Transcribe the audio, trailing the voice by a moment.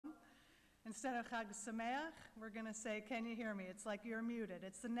Instead of Chag Sameach, we're going to say, can you hear me? It's like you're muted.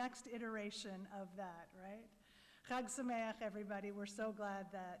 It's the next iteration of that, right? Chag Sameach, everybody. We're so glad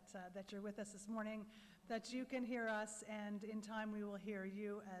that you're with us this morning, that you can hear us, and in time we will hear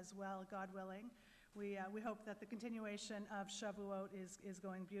you as well, God willing. We hope that the continuation of Shavuot is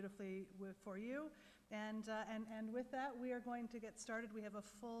going beautifully for you. And with that, we are going to get started. We have a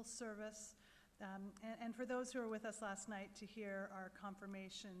full service. And for those who were with us last night to hear our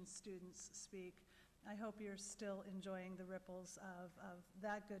confirmation students speak, I hope you're still enjoying the ripples of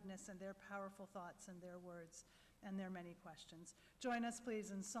that goodness and their powerful thoughts and their words and their many questions. Join us,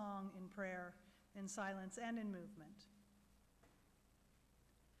 please, in song, in prayer, in silence, and in movement.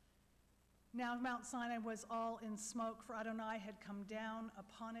 Now Mount Sinai was all in smoke, for Adonai had come down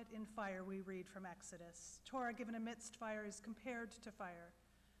upon it in fire, we read from Exodus. Torah given amidst fire is compared to fire.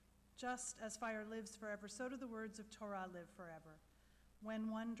 Just as fire lives forever, so do the words of Torah live forever.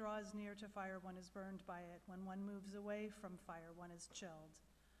 When one draws near to fire, one is burned by it. When one moves away from fire, one is chilled.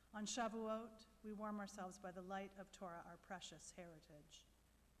 On Shavuot, we warm ourselves by the light of Torah, our precious heritage.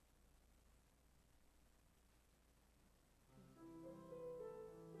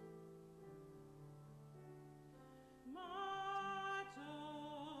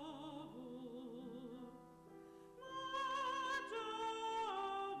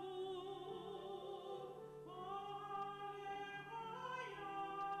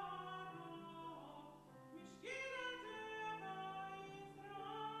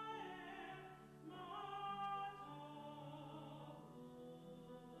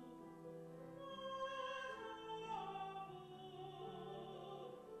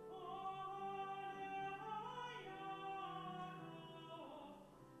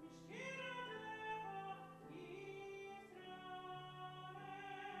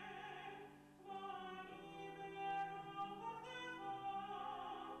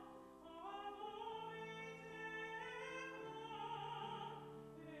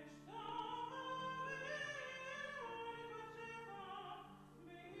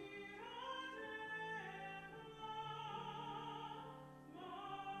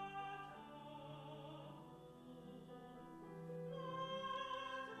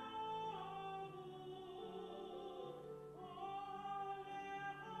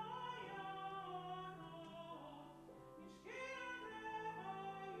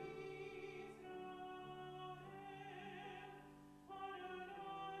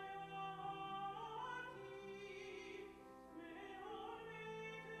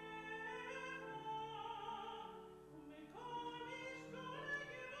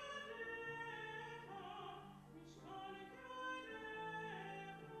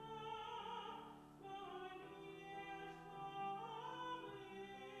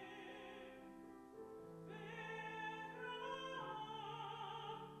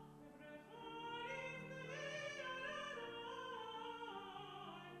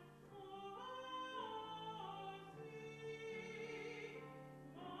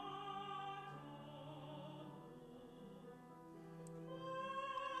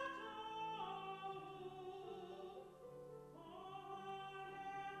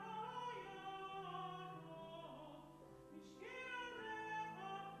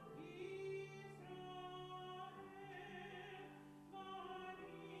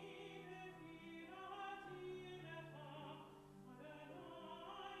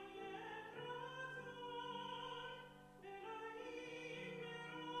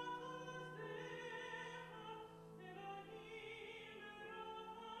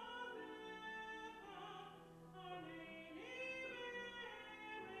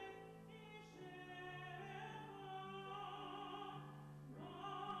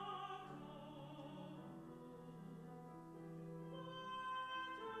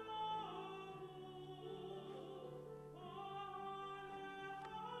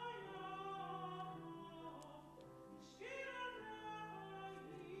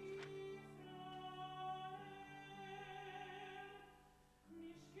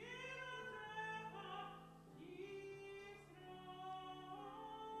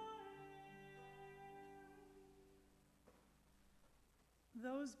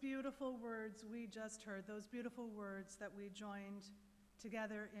 Those beautiful words we just heard, those beautiful words that we joined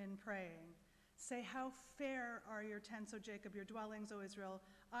together in praying, say, how fair are your tents, O Jacob, your dwellings, O Israel.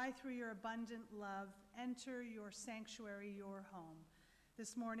 I, through your abundant love, enter your sanctuary, your home.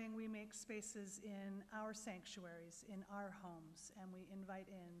 This morning we make spaces in our sanctuaries, in our homes, and we invite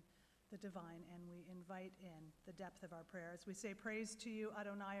in the divine, and we invite in the depth of our prayers. We say, praise to you,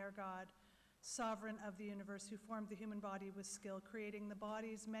 Adonai, our God, sovereign of the universe, who formed the human body with skill, creating the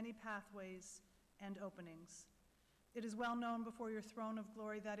body's many pathways and openings. It is well known before your throne of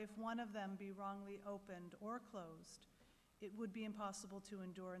glory that if one of them be wrongly opened or closed, it would be impossible to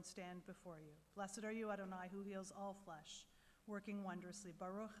endure and stand before you. Blessed are you, Adonai, who heals all flesh, working wondrously.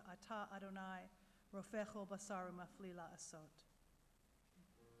 Baruch atah Adonai, rofecho basar umafli la'asot.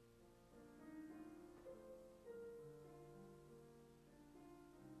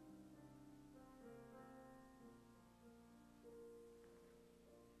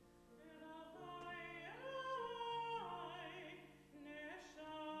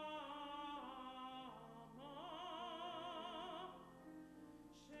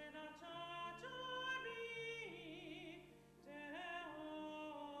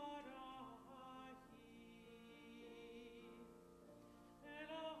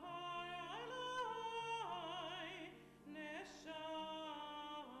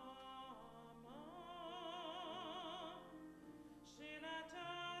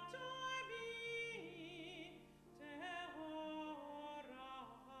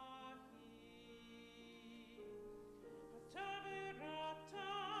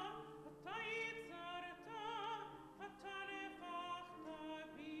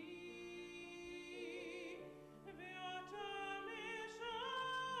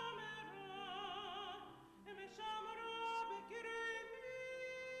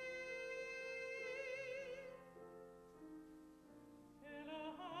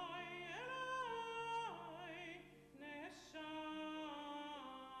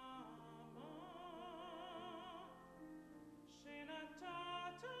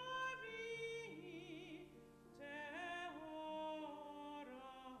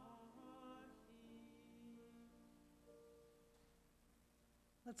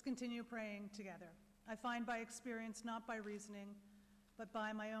 Let's continue praying together. I find by experience, not by reasoning, but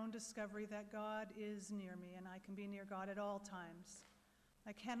by my own discovery that God is near me and I can be near God at all times.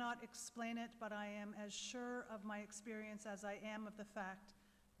 I cannot explain it, but I am as sure of my experience as I am of the fact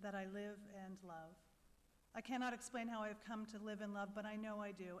that I live and love. I cannot explain how I have come to live and love, but I know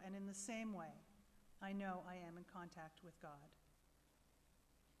I do, and in the same way, I know I am in contact with God.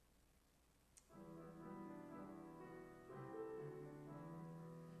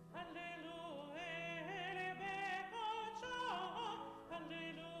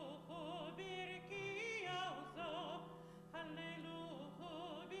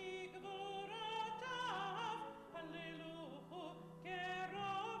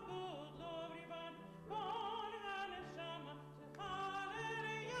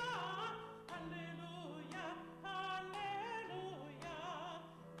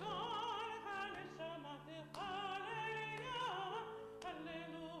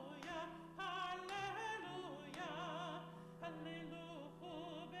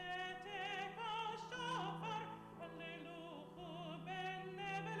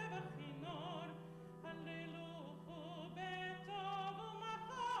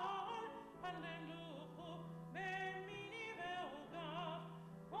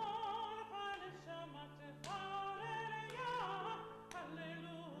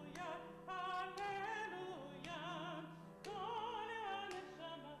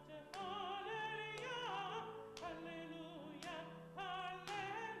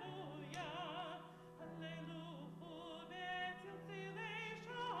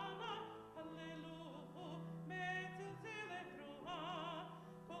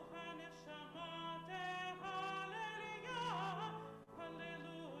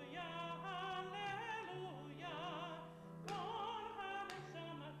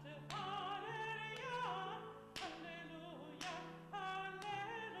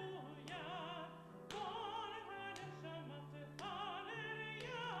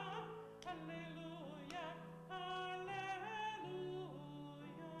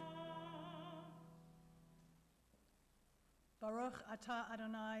 Baruch atah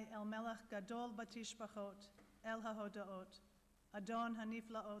Adonai el melech gadol batishbachot el hahodaot Adon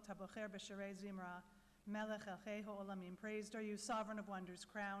haniflaot habocher b'sherei zimra melech elchei ha'olamim. Praised are you, sovereign of wonders,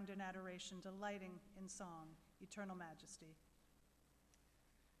 crowned in adoration, delighting in song, eternal majesty.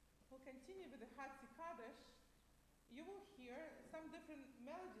 We'll continue with the Hatzi Kaddish. You will hear some different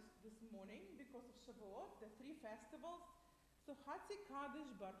melodies this morning because of Shavuot, the three festivals. So Hatzi Kaddish,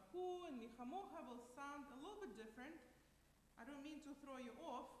 Barhu, and Michamocha will sound a little bit different. I don't mean to throw you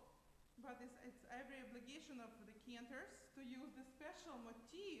off, but it's every obligation of the cantors to use the special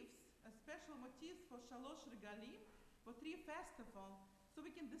motifs for Shalosh Regalim, for three festivals, so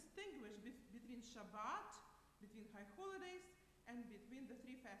we can distinguish between Shabbat, between high holidays, and between the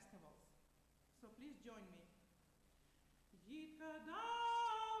three festivals. So please join me.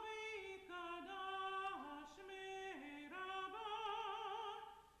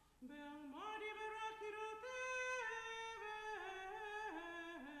 Be'almadi v'rakiroteh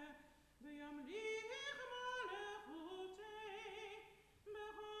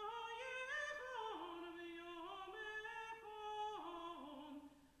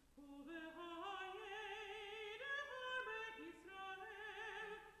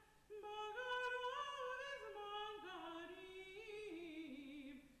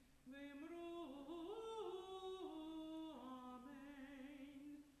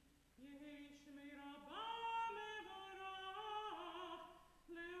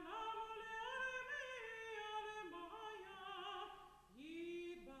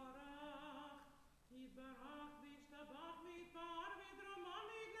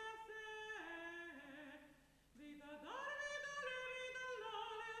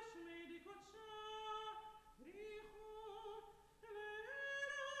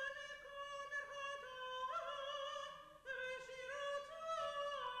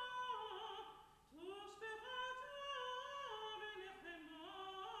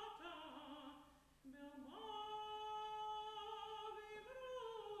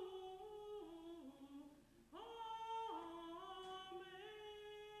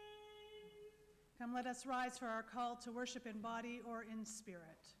Come, let us rise for our call to worship in body or in spirit.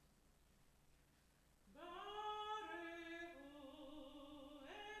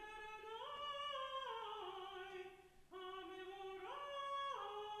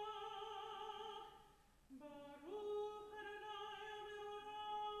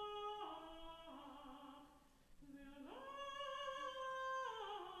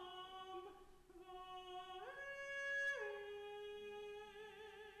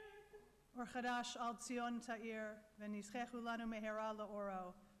 Or Chadash al Tzion Ta'ir, v'nizchechu lanu mehera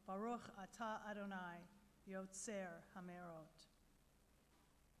la'oro, Baruch Ata Adonai, Yotzer Hamerot.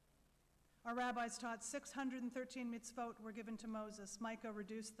 Our rabbis taught 613 mitzvot were given to Moses. Micah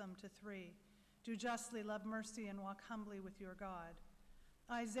reduced them to 3. Do justly, love mercy, and walk humbly with your God.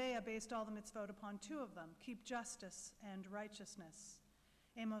 Isaiah based all the mitzvot upon 2 of them, keep justice and righteousness.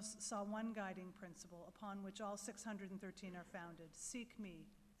 Amos saw one guiding principle upon which all 613 are founded, seek me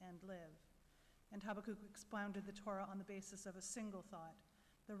and live. And Habakkuk expounded the Torah on the basis of a single thought,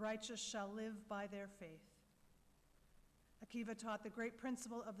 the righteous shall live by their faith. Akiva taught the great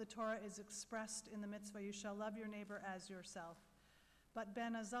principle of the Torah is expressed in the mitzvah, you shall love your neighbor as yourself. But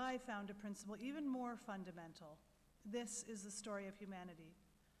Ben Azai found a principle even more fundamental. This is the story of humanity.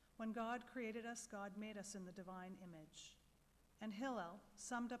 When God created us, God made us in the divine image. And Hillel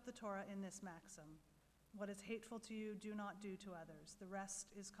summed up the Torah in this maxim, what is hateful to you, do not do to others. The rest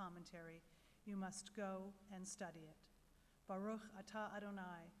is commentary. You must go and study it. Baruch Ata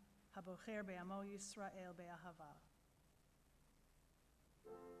Adonai, habocher be'amo Yisrael be'ahava.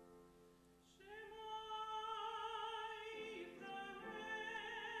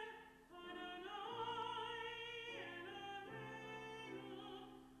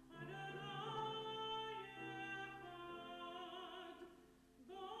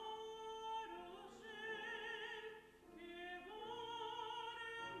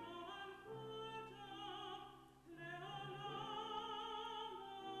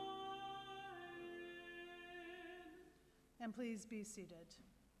 And please be seated.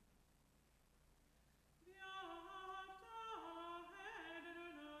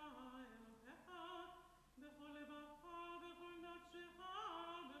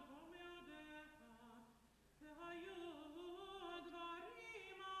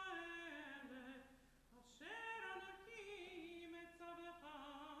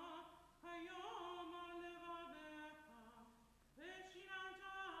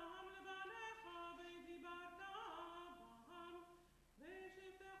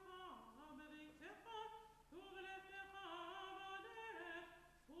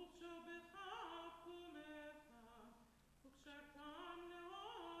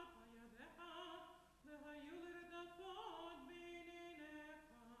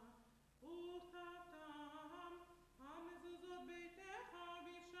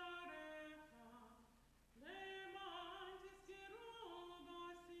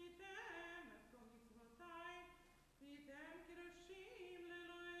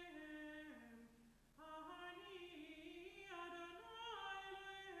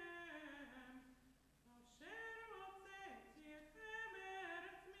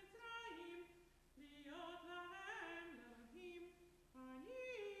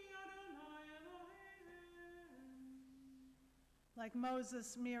 Like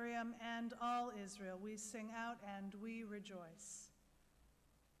Moses, Miriam, and all Israel, we sing out and we rejoice.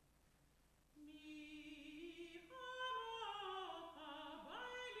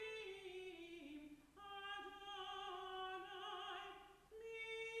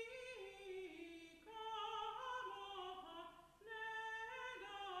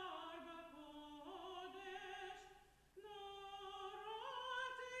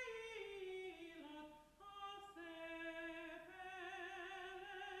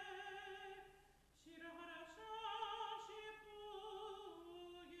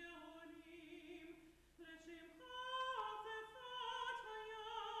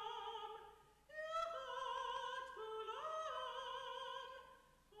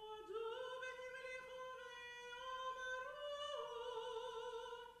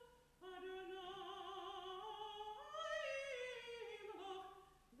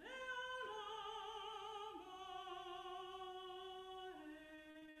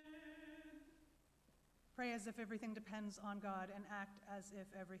 Pray as if everything depends on God and act as if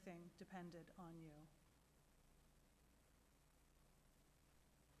everything depended on you.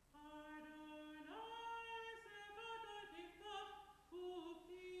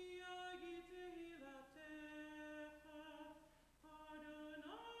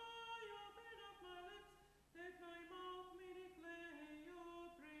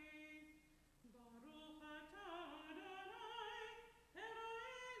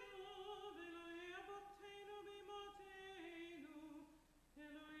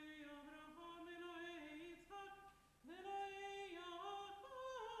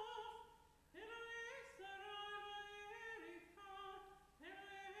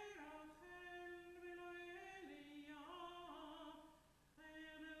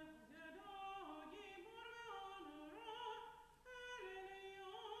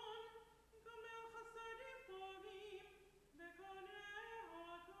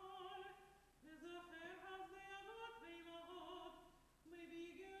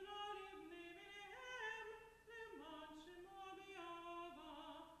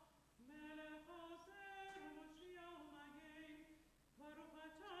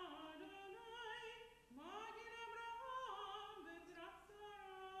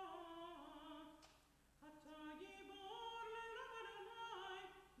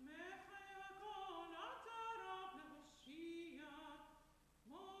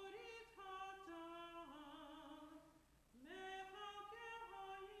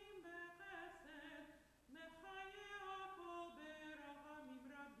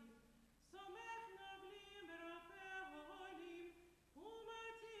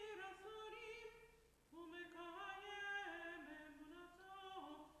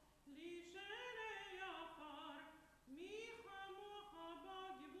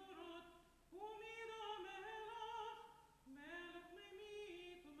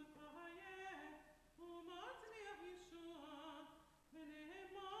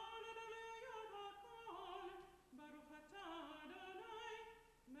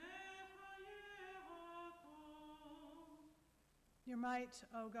 Your might,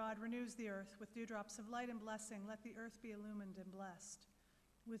 O God, renews the earth with dewdrops of light and blessing. Let the earth be illumined and blessed.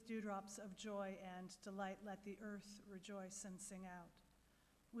 With dewdrops of joy and delight, let the earth rejoice and sing out.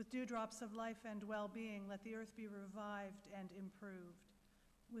 With dewdrops of life and well-being, let the earth be revived and improved.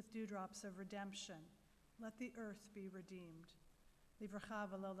 With dewdrops of redemption, let the earth be redeemed. Livracha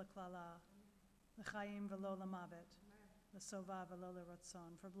v'lo l'klala, l'chaim v'lo l'mavet, l'sova v'lo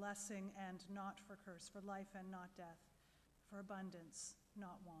l'rotzon, for blessing and not for curse, for life and not death, for abundance,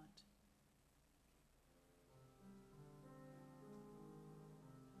 not want.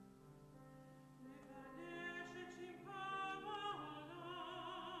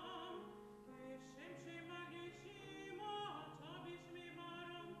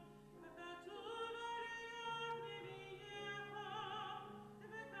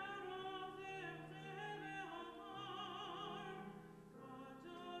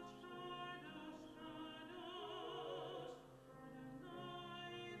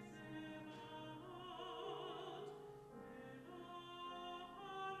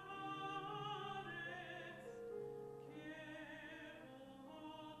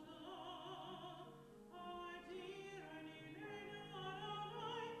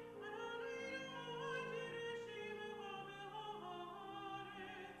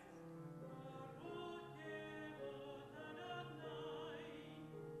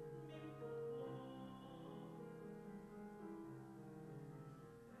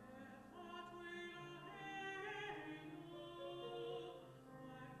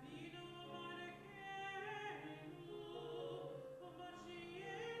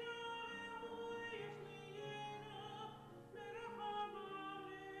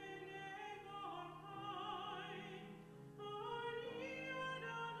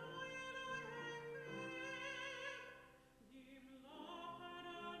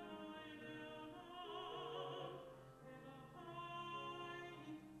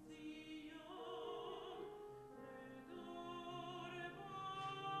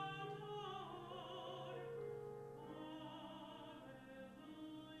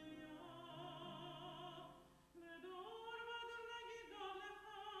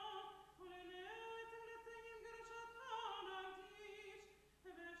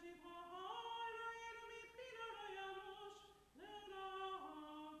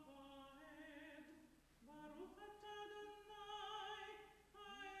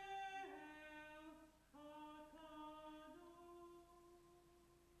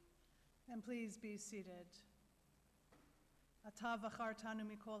 And please be seated. Ata v'chartanu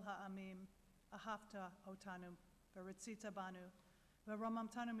mikol ha'amim, ahavta otanu, v'ritzita banu,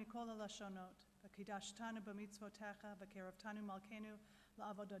 v'ramamtanu mikol ha'lashonot, v'kidashtanu b'mitzvotecha, v'kerevtanu malkenu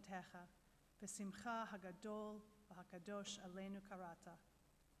la'avodotecha, v'simcha hagadol v'hakadosh aleinu karata.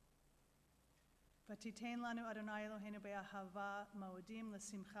 V'titein lanu Adonai Eloheinu be'ahava moedim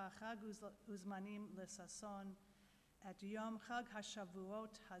l'simcha chag uzmanim l'sason, at Yom Chag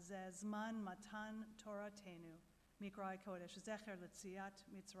HaShavuot Hazeh Zman Matan Toratenu, Mikrai Kodesh, Zecher L'Tziat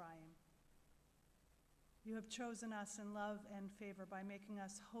Mitzrayim. You have chosen us in love and favor by making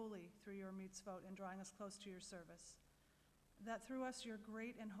us holy through your mitzvot and drawing us close to your service, that through us your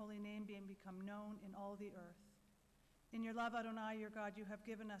great and holy name may become known in all the earth. In your love, Adonai, your God, you have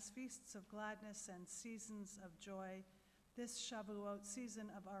given us feasts of gladness and seasons of joy, this Shavuot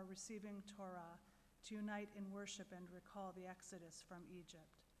season of our receiving Torah, to unite in worship and recall the exodus from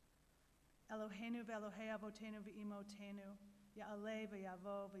Egypt. Eloheinu ve'Elohei avotenu ve'imotenu, ya'aleh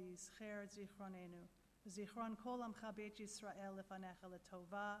ve'yavo ve'yizcher zichronenu, v'zichron kol amcha beit Yisrael lefanecha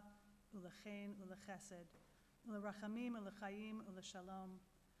letova, ulechen ulechesed, ulerachamim ulechayim uleshalom,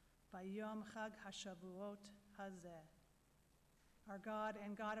 v'yom chag hashavuot hazeh. Our God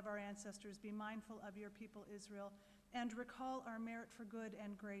and God of our ancestors, be mindful of your people Israel, and recall our merit for good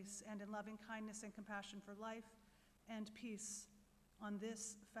and grace, and in loving kindness and compassion for life and peace on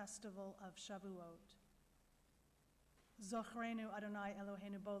this festival of Shavuot. Zochrenu Adonai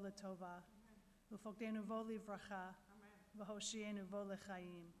Eloheinu bo letova, ufokdenu vo livracha, v'hoshienu vo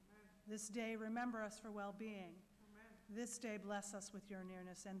lechaim. This day remember us for well-being. This day bless us with your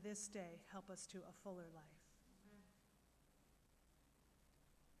nearness, and this day help us to a fuller life.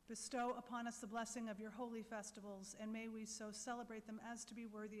 Bestow upon us the blessing of your holy festivals, and may we so celebrate them as to be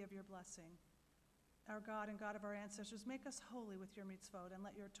worthy of your blessing. Our God and God of our ancestors, make us holy with your mitzvot, and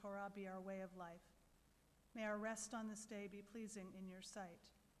let your Torah be our way of life. May our rest on this day be pleasing in your sight.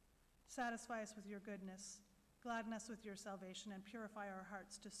 Satisfy us with your goodness, gladden us with your salvation, and purify our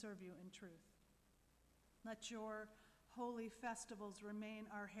hearts to serve you in truth. Let your holy festivals remain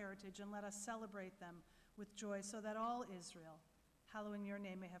our heritage, and let us celebrate them with joy, so that all Israel, hallowing your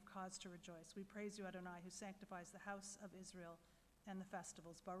name, may have cause to rejoice. We praise you, Adonai, who sanctifies the house of Israel and the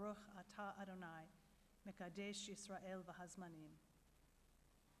festivals. Baruch Atah Adonai, Mekadesh Yisrael v'hazmanim.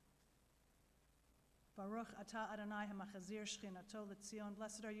 Baruch Atah Adonai hamachazir shchinato l'Tzion.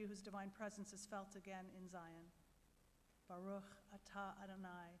 Blessed are you whose divine presence is felt again in Zion. Baruch Atah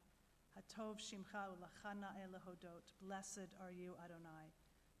Adonai, hatov shimcha ulachana elehodot. Blessed are you, Adonai,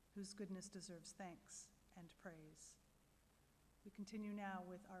 whose goodness deserves thanks and praise. We continue now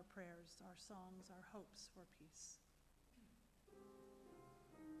with our prayers, our songs, our hopes for peace.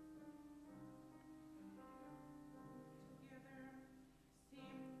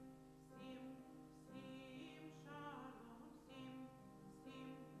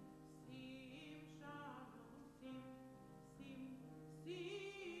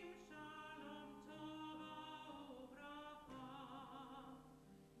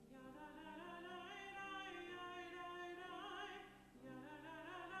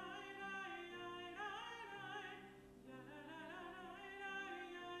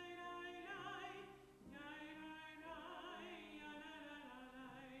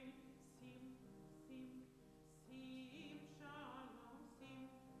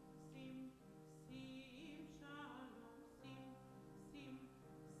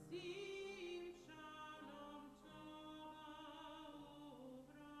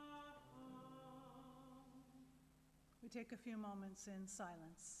 We take a few moments in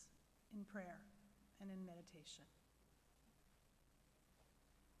silence, in prayer, and in meditation.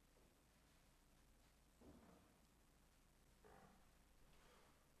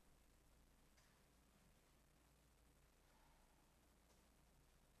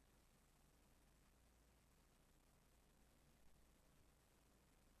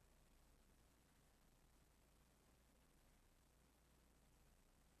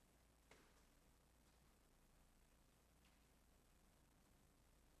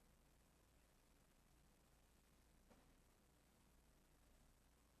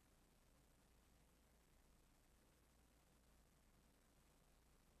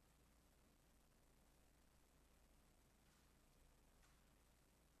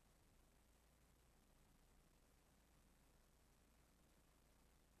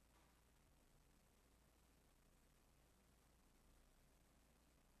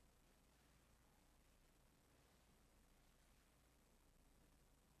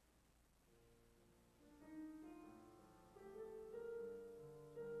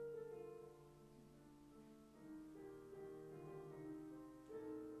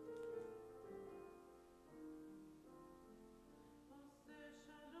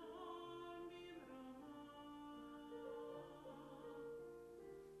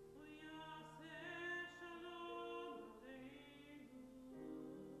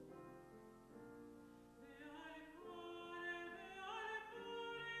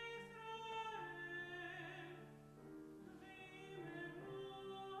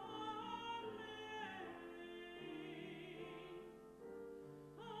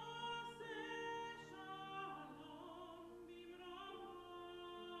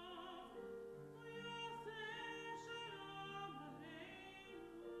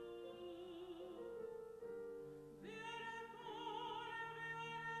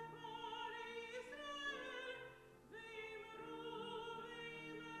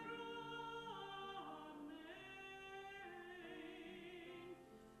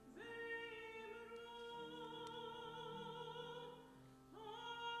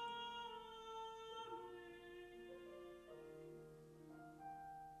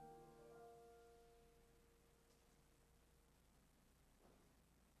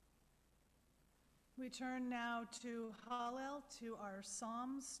 We turn now to Hallel, to our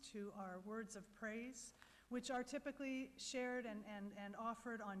psalms, to our words of praise, which are typically shared and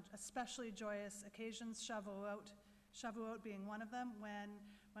offered on especially joyous occasions, Shavuot being one of them, when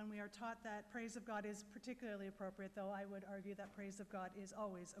we are taught that praise of God is particularly appropriate, though I would argue that praise of God is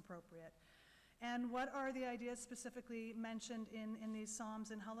always appropriate. And what are the ideas specifically mentioned in these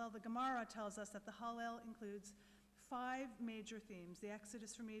psalms in Hallel? The Gemara tells us that the Hallel includes 5 major themes: the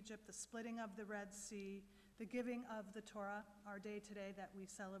Exodus from Egypt, the splitting of the Red Sea, the giving of the Torah, our day today that we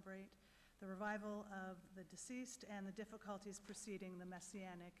celebrate, the revival of the deceased, and the difficulties preceding the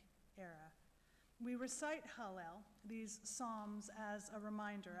Messianic era. We recite Hallel, these psalms, as a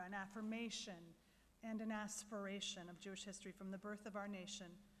reminder, an affirmation, and an aspiration of Jewish history from the birth of our nation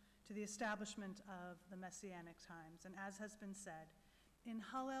to the establishment of the Messianic times. And as has been said, in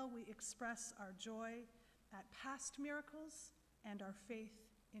Hallel we express our joy at past miracles and our faith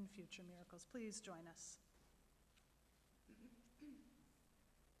in future miracles. Please join us.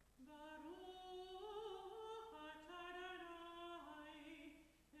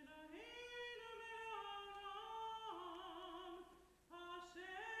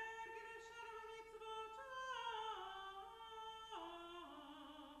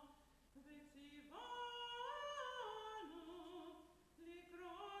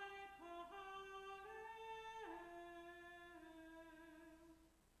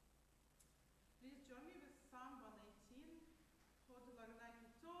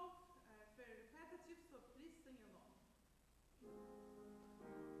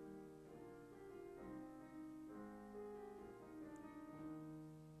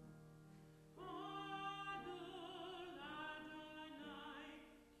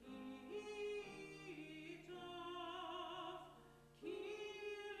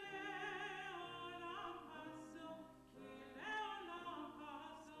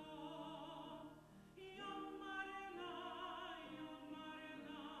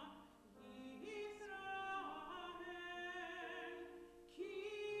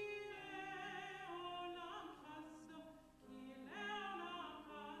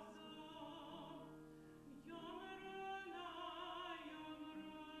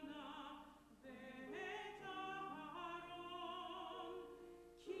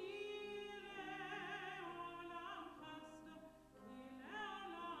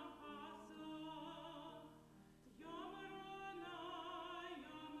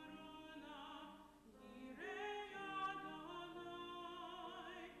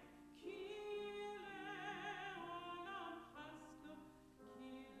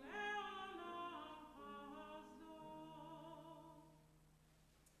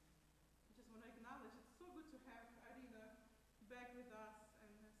 back with us,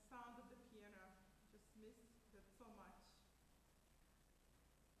 and the sound of the piano, just missed that so much.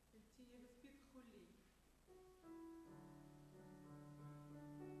 Continue to speak fully. Please join me.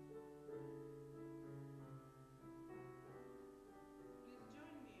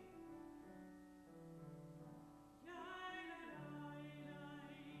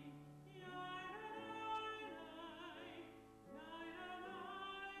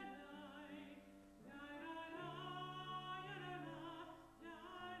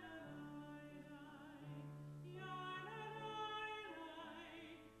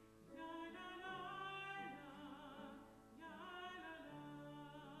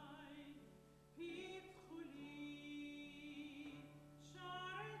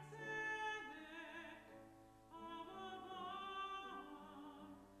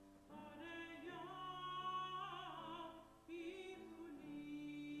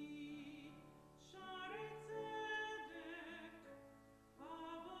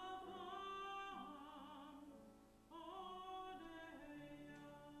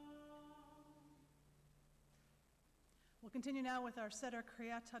 We'll continue now with our Seder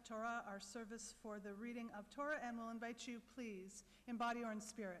Kriyat HaTorah, our service for the reading of Torah, and we'll invite you, please, in body or in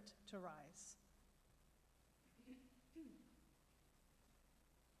spirit, to rise.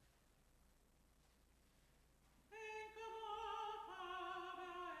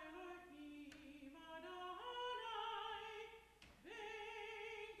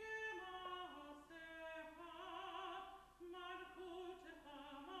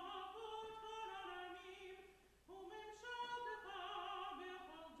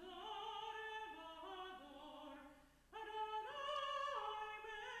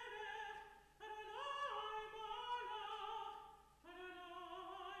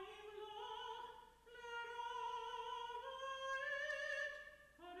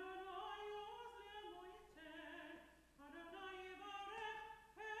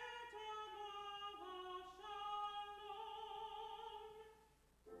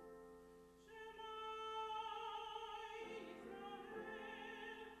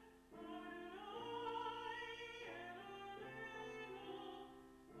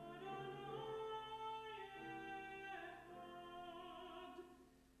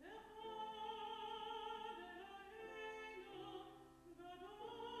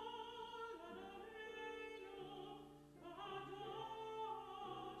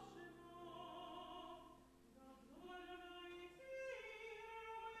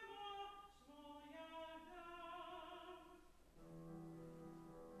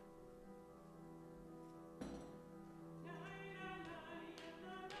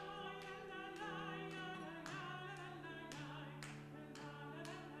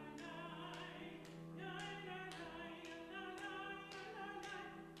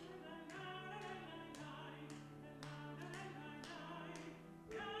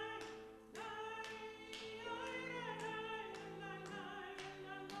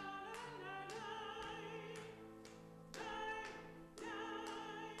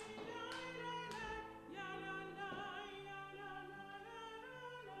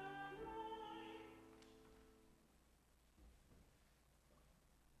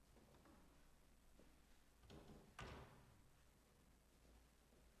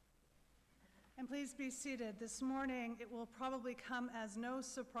 And please be seated. This morning, it will probably come as no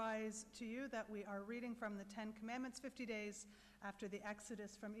surprise to you that we are reading from the Ten Commandments 50 days after the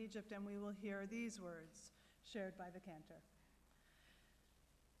Exodus from Egypt, and we will hear these words shared by the cantor.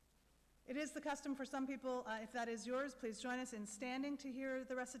 It is the custom for some people, if that is yours, please join us in standing to hear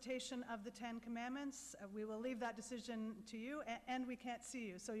the recitation of the Ten Commandments. We will leave that decision to you, and we can't see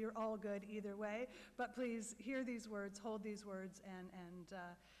you, so you're all good either way. But please hear these words, hold these words,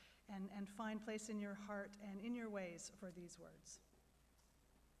 and find place in your heart and in your ways for these words.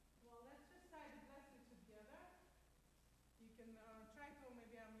 Well, let's recite the blessing together. You can try to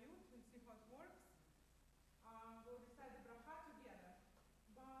maybe unmute and see how it works. We'll recite the bracha together.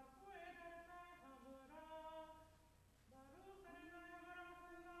 Baruch Adonai haborach, Baruch Adonai haborach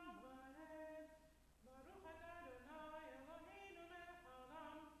olam va'ed, Baruch Adonai Eloheinu melech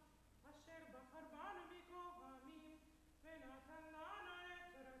haolam, asher bachar banu mikohamim, ונתן לנו את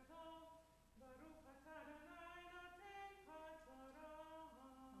תורתו, ברוך אתה אדוני נותן התורה.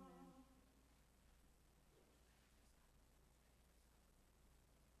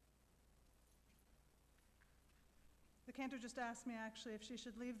 The cantor just asked me actually if she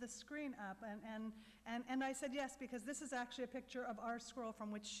should leave the screen up, and I said yes, because this is actually a picture of our scroll from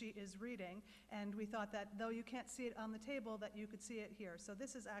which she is reading, and we thought that though you can't see it on the table, that you could see it here. So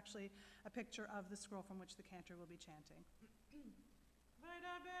this is actually a picture of the scroll from which the cantor will be chanting.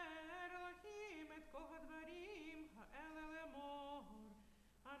 וידבר אלוהים את כל הדברים האלה לאמור,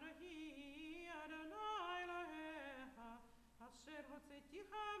 אנוכי אדוני אלוהיך, אשר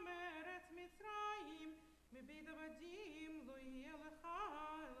הוצאתיך מארץ מצרים, מבית עבדים לא יהיה לך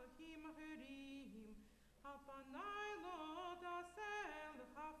אלוהים אחרים, על פניי לא תעשה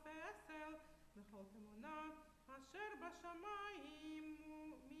לך פסל, לכל תמונה אשר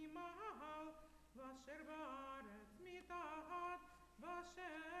בשמיים ממעל, ואשר בארץ מתחת,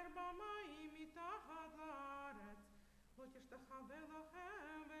 ואשר במים מתחת לארץ, לא תשתחווה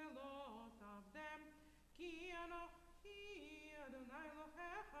לכם ולא תעבדם, כי אנוכי אדוני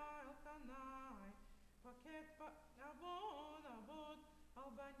אלוהיך אלקנאי, פקד עוון עבוד על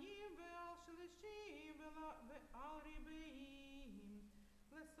בנים ועל שלישים ועל רבעים,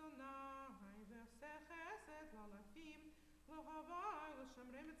 לשונאי ועושה חסד לאלפים, לא הווי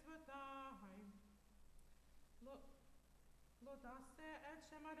לשמרי מצוותיי. לא תעשה את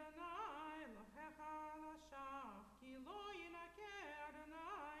שם אדוני אלוהיך לשווא, כי לא ינקה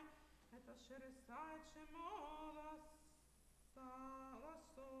אדוני את אשר אשא את שמו לשווא.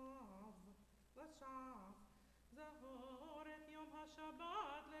 זכור את יום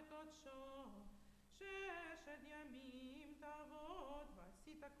השבת לקודשו, ששת ימים תעבוד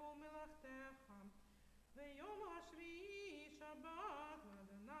ועשית כל מלאכתך, ויום השביעי שבת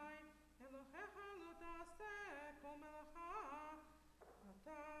לאדוני אלוהיך לא תעשה כל מלאכה,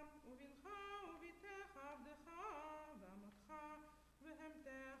 אתה ובנך וביתך עבדך ואמתך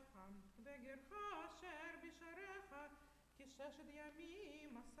והמתך וגרך אשר בשעריך, כי ששת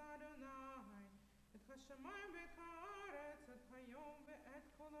ימים עשה אדוני את השמיים ואת הארץ, את היום ואת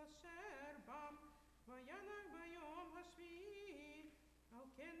כל אשר בם, וינק ביום השביעי. על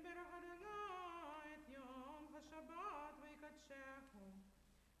כן ברך אדוני את יום השבת ויקדשהו.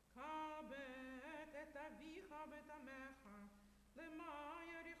 כבד את אביך ואת אמך, למען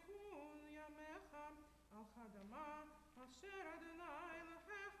יאריכון ימיך על האדמה אשר אדוני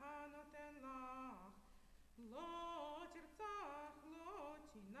אלוהיך נותן לך. לא תרצח, לא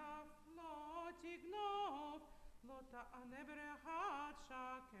תנף, לא תגנוב, לא תענה בריחת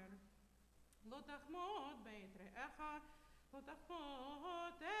שקר, לא תחמוד בית רעך, לא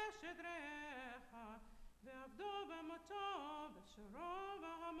תחמוד אשת רעך, ועבדו במותו, בשרו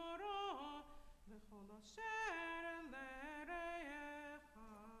והמורו, וכל אשר לרעך.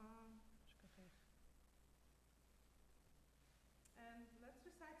 And let's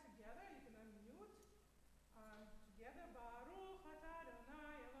recite together. You can unmute. Together, Baruch atah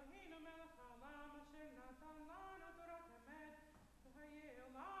Adonai Eloheinu melech haolam, asher natan lanu torat emet, v'hayeh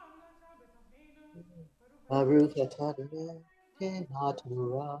olam nata b'tocheinu. Baruch atah Adonai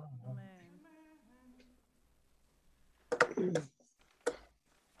Torah. Amen.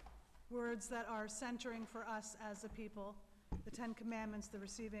 Words that are centering for us as a people, the Ten Commandments, the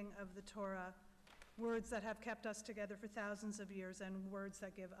receiving of the Torah, words that have kept us together for thousands of years, and words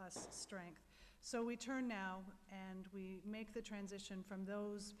that give us strength. So we turn now and we make the transition from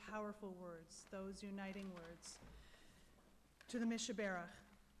those powerful words, those uniting words, to the Mishaberach,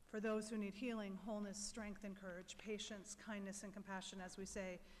 for those who need healing, wholeness, strength, and courage, patience, kindness, and compassion, as we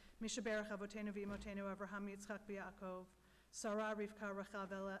say, Mishaberach Avotenu v'Imotenu Avraham Yitzchak v'Yaakov, Sarah Rivka Rachel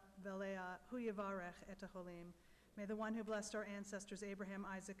v'Leah, Hu Yivarech et Aholim. May the one who blessed our ancestors Abraham,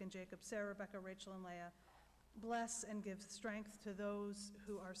 Isaac, and Jacob, Sarah, Rebecca, Rachel, and Leah, bless and give strength to those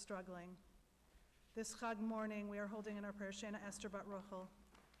who are struggling. This Chag morning, we are holding in our prayer Shana Esther bat Rochel,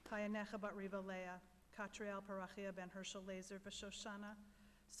 Chaya Necha bat Riva Leah, Katriel Parachia ben Herschel Lazer v'Shoshana,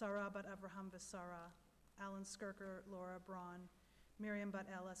 Sarah bat Avraham Visara, Alan Skirker, Laura Braun, Miriam bat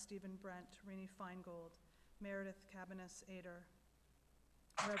Ella, Stephen Brent, Rini Feingold, Meredith Cabanis Ader,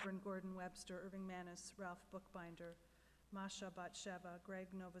 Reverend Gordon Webster, Irving Manis, Ralph Bookbinder, Masha Batsheva, Greg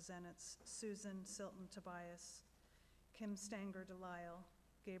Novozenitz, Susan Silton Tobias, Kim Stanger Delisle,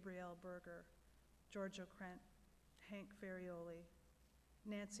 Gabrielle Berger, George O'Krent, Hank Ferrioli,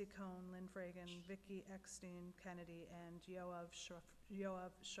 Nancy Cohn, Lynn Fragan, Vicki Eckstein Kennedy, and Yoav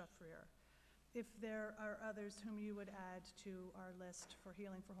Shafrir. If there are others whom you would add to our list for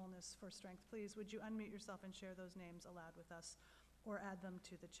Healing, for Wholeness, for Strength, please would you unmute yourself and share those names aloud with us or add them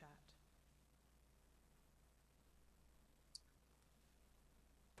to the chat.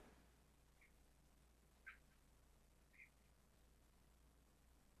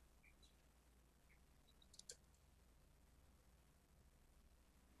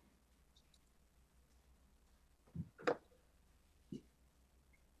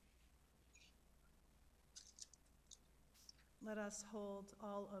 Let us hold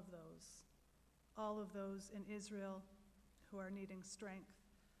all of those in Israel who are needing strength,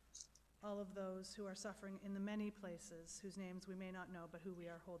 all of those who are suffering in the many places whose names we may not know, but who we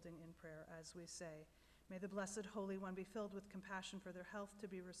are holding in prayer as we say, may the Blessed Holy One be filled with compassion for their health to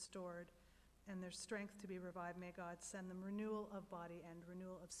be restored and their strength to be revived. May God send them renewal of body and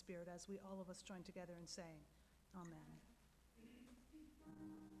renewal of spirit as we all of us join together in saying, Amen.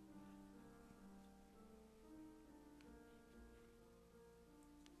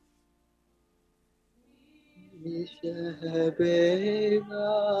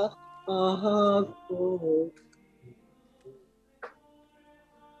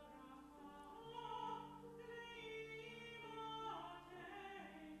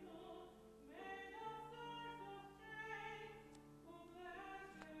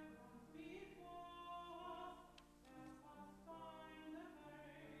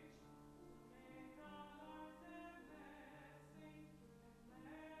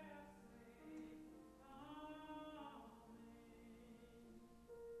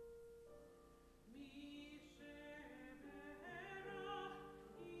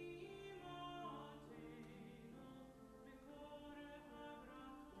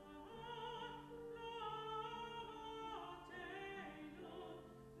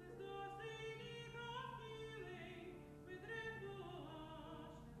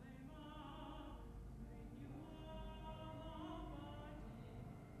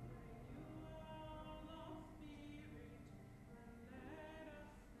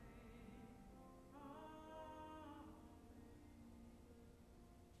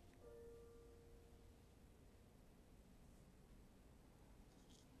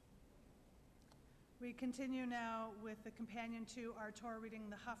 We continue now with the companion to our Torah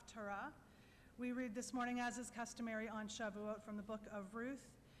reading, the Haftarah. We read this morning, as is customary on Shavuot, from the book of Ruth.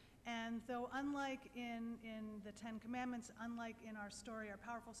 And though unlike in the Ten Commandments, unlike in our story, our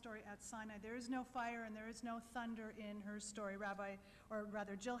powerful story at Sinai, there is no fire and there is no thunder in her story.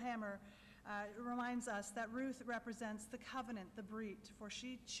 Jill Hammer reminds us that Ruth represents the covenant, the brit, for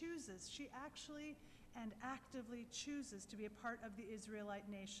she actually and actively chooses to be a part of the Israelite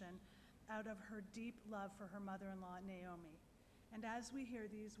nation out of her deep love for her mother-in-law, Naomi. And as we hear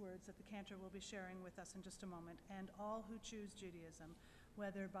these words that the cantor will be sharing with us in just a moment, and all who choose Judaism,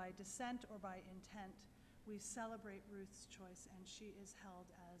 whether by descent or by intent, we celebrate Ruth's choice, and she is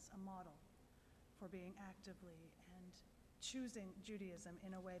held as a model for being actively and choosing Judaism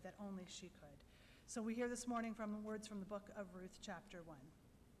in a way that only she could. So we hear this morning from words from the book of Ruth, chapter 1.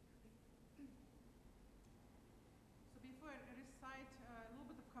 So before I recite a little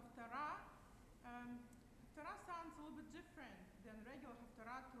bit of Haftarah, Haftarah sounds a little bit different than regular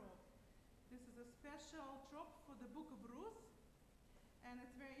Haftarah trope. This is a special trope for the book of Ruth, and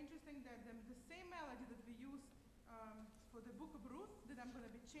it's very interesting that the same melody that we used for the book of Ruth that I'm going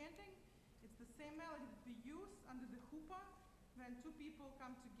to be chanting, it's the same melody that we use under the chuppah when two people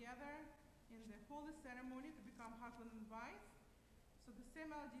come together in the holy ceremony to become husband and wife. So the same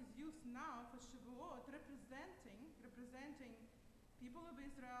melody is used now for Shavuot, representing people of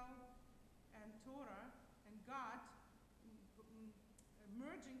Israel and Torah and God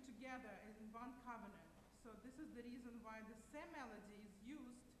merging together in one covenant. So this is the reason why the same melody is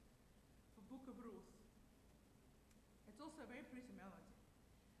used for Book of Ruth. It's also a very pretty melody.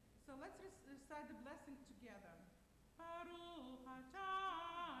 So let's recite the blessing together. Baruch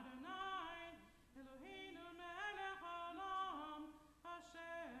atah Adonai Eloheinu melech haolam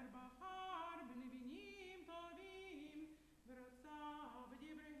asher bachar b'nevinim tovim v'rotza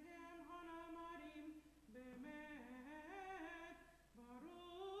b'divreihem hanamarim be'emet.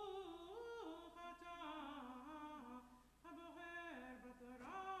 Baruch atah haboher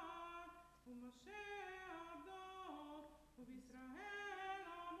b'torah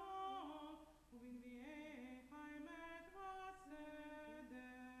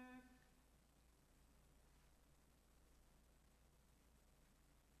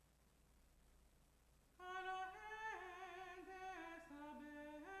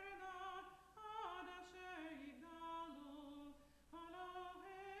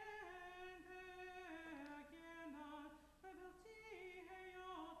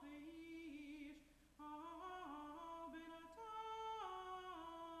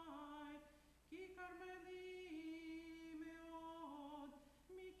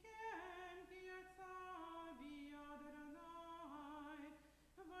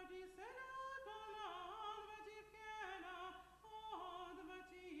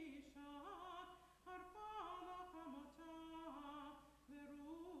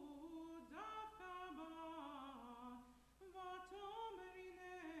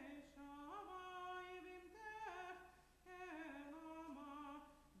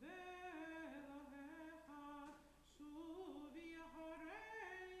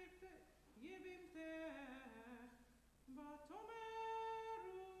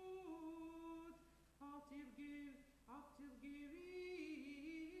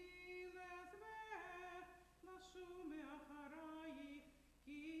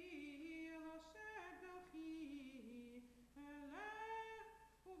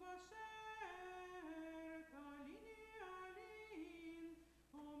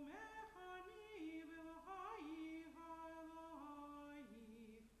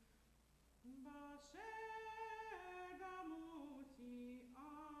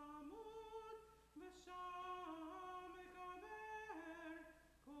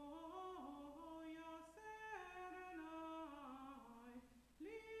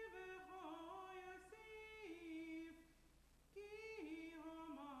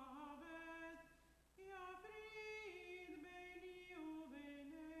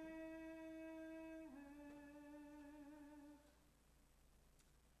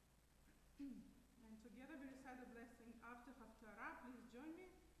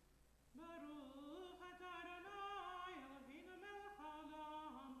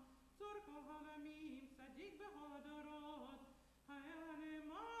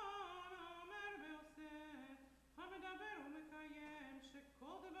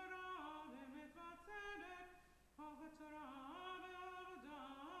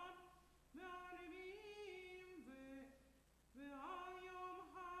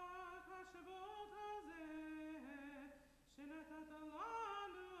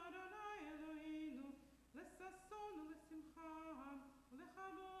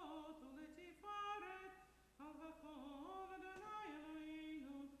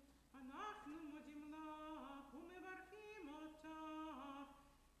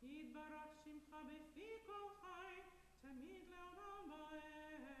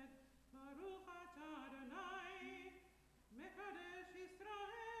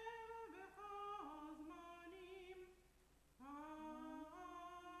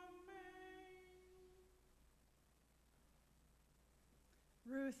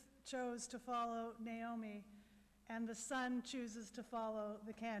Ruth chose to follow Naomi, and the son chooses to follow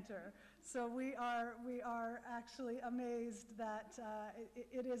the cantor. So we are actually amazed that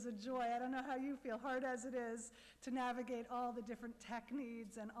it is a joy. I don't know how you feel, hard as it is to navigate all the different tech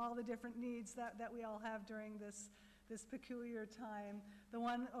needs and all the different needs that we all have during this peculiar time. The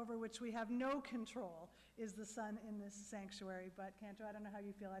one over which we have no control is the sun in this sanctuary. But Cantor, I don't know how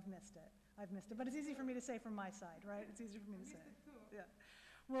you feel. I've missed it. But it's easy for me to say from my side, right? It's easier for me to say. Yeah.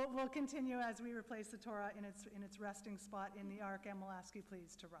 We'll continue as we replace the Torah in its resting spot in the ark, and we'll ask you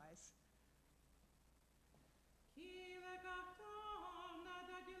please to rise.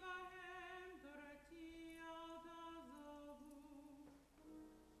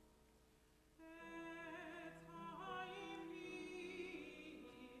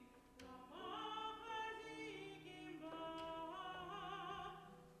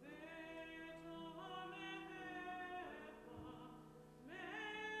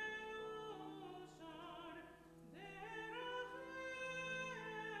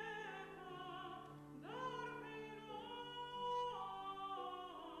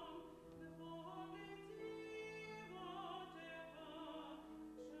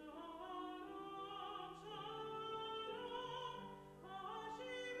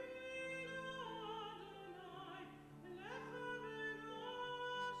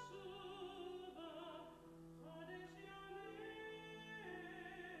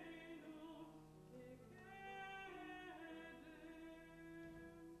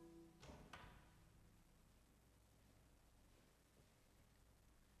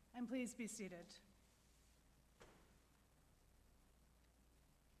 And please be seated.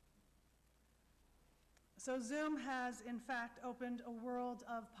 So Zoom has, in fact, opened a world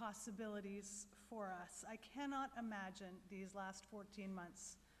of possibilities for us. I cannot imagine these last 14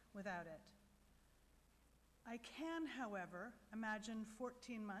 months without it. I can, however, imagine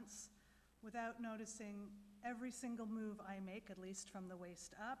 14 months without noticing every single move I make, at least from the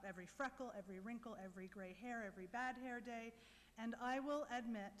waist up, every freckle, every wrinkle, every gray hair, every bad hair day. And I will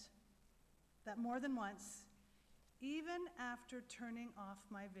admit that more than once, even after turning off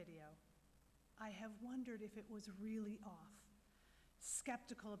my video, I have wondered if it was really off,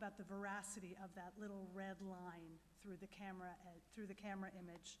 skeptical about the veracity of that little red line through the camera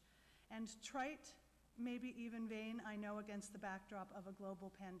image, and trite, maybe even vain, I know, against the backdrop of a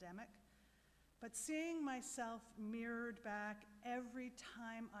global pandemic. But seeing myself mirrored back every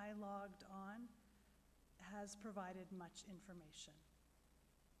time I logged on has provided much information.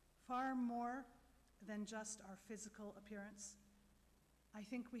 Far more than just our physical appearance, I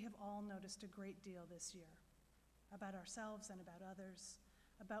think we have all noticed a great deal this year about ourselves and about others,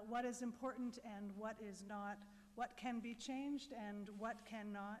 about what is important and what is not, what can be changed and what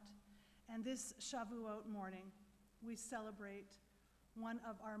cannot. And this Shavuot morning, we celebrate one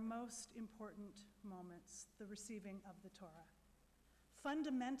of our most important moments, the receiving of the Torah.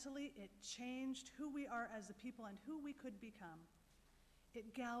 Fundamentally, it changed who we are as a people and who we could become.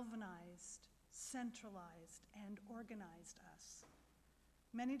 It galvanized, centralized, and organized us.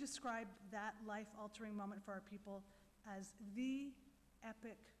 Many described that life-altering moment for our people as the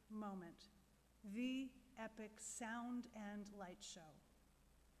epic moment, the epic sound and light show.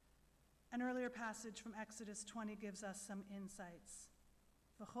 An earlier passage from Exodus 20 gives us some insights.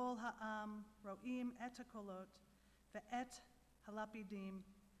 V'chol ha'am ro'im et hakolot ve'et halapidim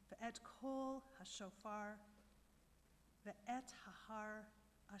ve'et kol hashofar ve'et hahar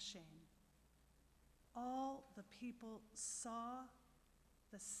ashen. All the people saw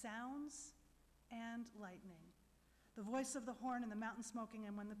the sounds and lightning, the voice of the horn and the mountain smoking,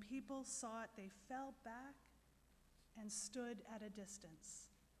 and when the people saw it, they fell back and stood at a distance.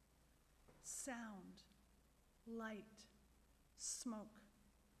 Sound, light, smoke.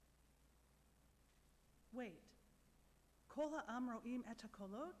 Wait, kol ha'am ro'im et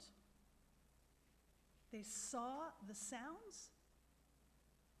hakolot? They saw the sounds?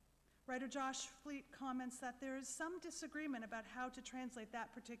 Writer Josh Fleet comments that there is some disagreement about how to translate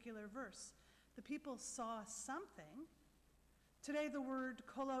that particular verse. The people saw something. Today the word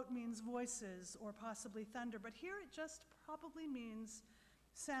kolot means voices or possibly thunder, but here it just probably means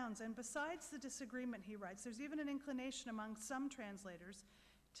sounds. And besides the disagreement, he writes, there's even an inclination among some translators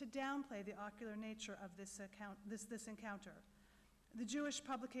to downplay the ocular nature of this encounter. The Jewish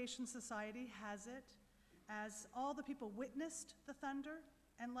Publication Society has it as all the people witnessed the thunder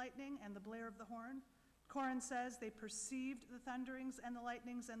and lightning and the blare of the horn. Koren says they perceived the thunderings and the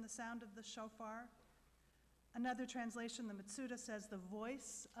lightnings and the sound of the shofar. Another translation, the Metsuda, says the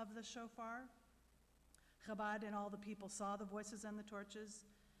voice of the shofar. Chabad and all the people saw the voices and the torches.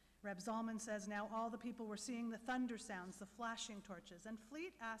 Reb Zalman says, now all the people were seeing the thunder sounds, the flashing torches. And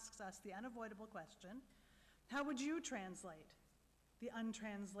Fleet asks us the unavoidable question, how would you translate the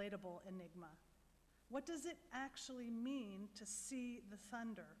untranslatable enigma? What does it actually mean to see the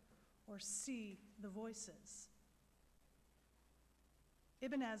thunder or see the voices?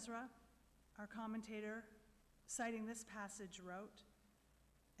 Ibn Ezra, our commentator, citing this passage, wrote,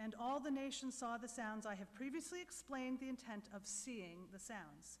 and all the nations saw the sounds. I have previously explained the intent of seeing the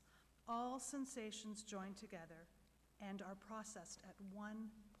sounds. All sensations join together and are processed at one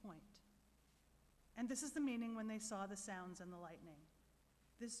point. And this is the meaning when they saw the sounds and the lightning.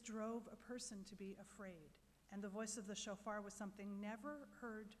 This drove a person to be afraid, and the voice of the shofar was something never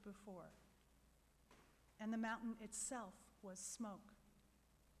heard before. And the mountain itself was smoke.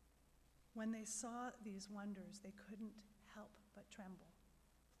 When they saw these wonders, they couldn't help but tremble.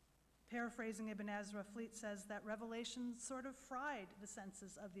 Paraphrasing Ibn Ezra, Fleet says that revelation sort of fried the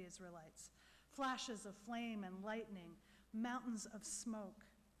senses of the Israelites. Flashes of flame and lightning, mountains of smoke,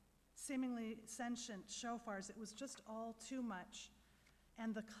 seemingly sentient shofars, it was just all too much.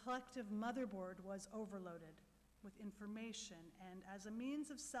 And the collective motherboard was overloaded with information and, as a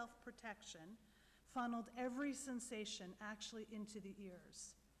means of self-protection, funneled every sensation actually into the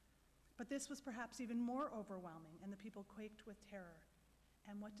ears. But this was perhaps even more overwhelming, and the people quaked with terror.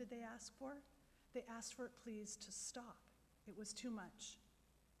 And what did they ask for? They asked for it, please, to stop. It was too much.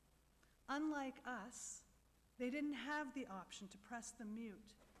 Unlike us, they didn't have the option to press the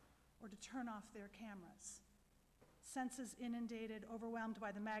mute or to turn off their cameras. Senses inundated, overwhelmed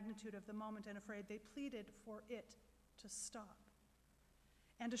by the magnitude of the moment and afraid, they pleaded for it to stop.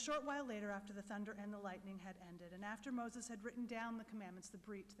 And a short while later, after the thunder and the lightning had ended, and after Moses had written down the commandments, the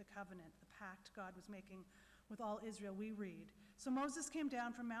brit, the covenant, the pact God was making with all Israel, we read, so Moses came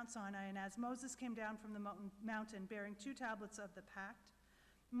down from Mount Sinai, and as Moses came down from the mountain bearing 2 tablets of the pact,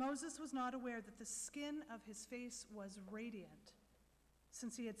 Moses was not aware that the skin of his face was radiant,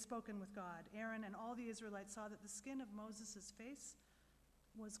 since he had spoken with God. Aaron and all the Israelites saw that the skin of Moses' face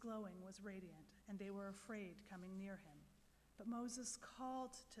was glowing, was radiant, and they were afraid coming near him. But Moses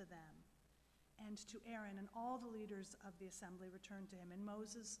called to them, and to Aaron, and all the leaders of the assembly returned to him, and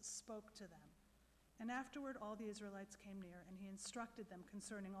Moses spoke to them. And afterward all the Israelites came near, and he instructed them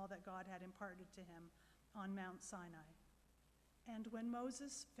concerning all that God had imparted to him on Mount Sinai. And when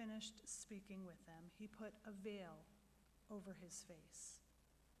Moses finished speaking with them, he put a veil over his face.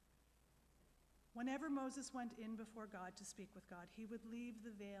 Whenever Moses went in before God to speak with God, he would leave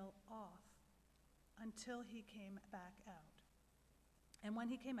the veil off until he came back out. And when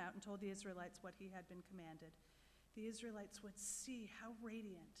he came out and told the Israelites what he had been commanded, the Israelites would see how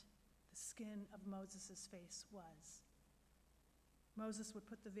radiant the skin of Moses' face was. Moses would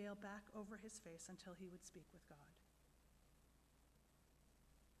put the veil back over his face until he would speak with God.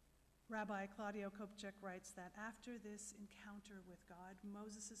 Rabbi Claudio Kopchak writes that after this encounter with God,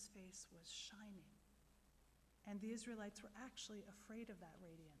 Moses' face was shining, and the Israelites were actually afraid of that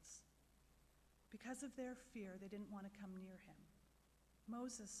radiance. Because of their fear, they didn't want to come near him.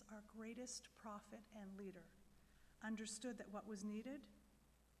 Moses, our greatest prophet and leader, understood that what was needed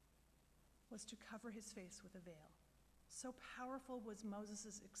was to cover his face with a veil. So powerful was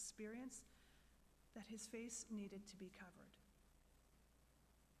Moses' experience that his face needed to be covered.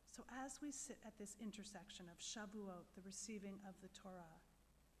 So as we sit at this intersection of Shavuot, the receiving of the Torah,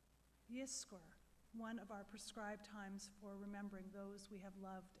 Yizkor, one of our prescribed times for remembering those we have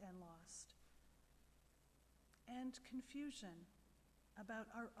loved and lost, and confusion about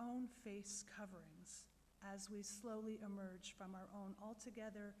our own face coverings as we slowly emerge from our own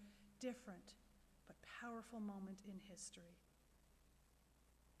altogether different but powerful moment in history.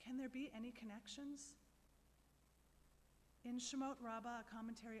 Can there be any connections? In Shemot Rabbah, a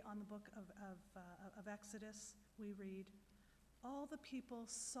commentary on the book of Exodus, we read, all the people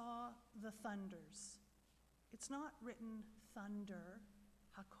saw the thunders. It's not written thunder,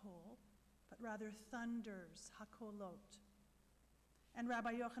 hakol, but rather thunders, hakolot. And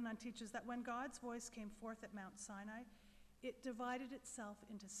Rabbi Yochanan teaches that when God's voice came forth at Mount Sinai, it divided itself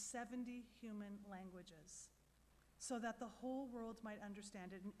into 70 human languages so that the whole world might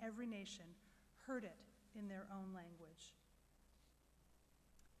understand it and every nation heard it in their own language.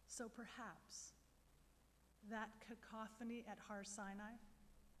 So perhaps that cacophony at Har Sinai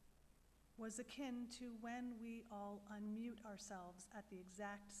was akin to when we all unmute ourselves at the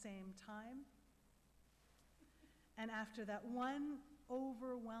exact same time. And after that one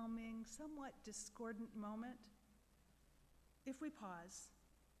overwhelming, somewhat discordant moment, if we pause,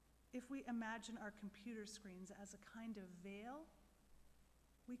 if we imagine our computer screens as a kind of veil,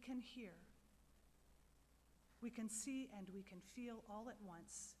 we can hear, we can see, and we can feel all at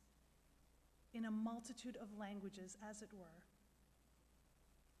once in a multitude of languages, as it were,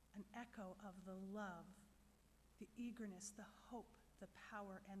 an echo of the love, the eagerness, the hope, the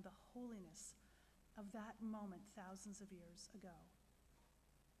power, and the holiness of that moment thousands of years ago.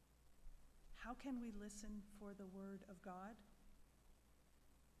 How can we listen for the word of God?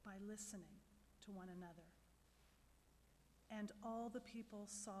 By listening to one another. And all the people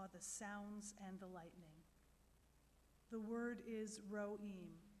saw the sounds and the lightning. The word is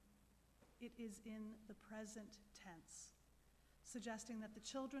ro'im. It is in the present tense, suggesting that the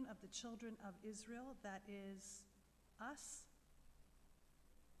children of Israel, that is us,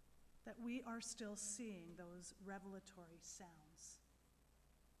 that we are still seeing those revelatory sounds.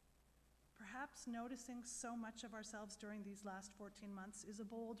 Perhaps noticing so much of ourselves during these last 14 months is a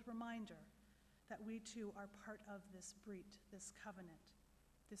bold reminder that we too are part of this brit, this covenant,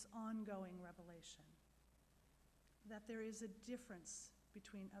 this ongoing revelation. That there is a difference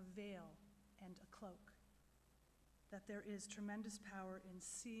between a veil and a cloak. That there is tremendous power in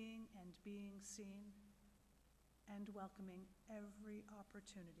seeing and being seen, and welcoming every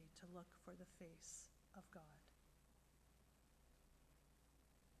opportunity to look for the face of God.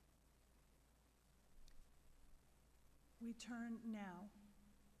 We turn now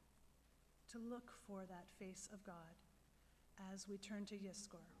to look for that face of God as we turn to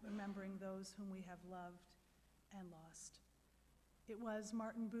Yizkor, remembering those whom we have loved and lost. It was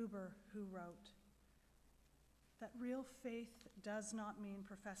Martin Buber who wrote that real faith does not mean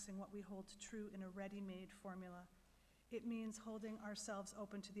professing what we hold true in a ready-made formula. It means holding ourselves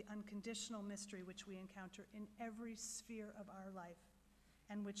open to the unconditional mystery which we encounter in every sphere of our life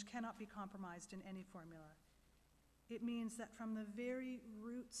and which cannot be compromised in any formula. It means that from the very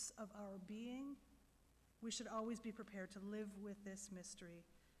roots of our being, we should always be prepared to live with this mystery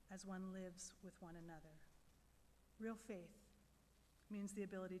as one lives with one another. Real faith means the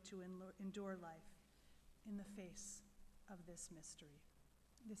ability to endure life in the face of this mystery.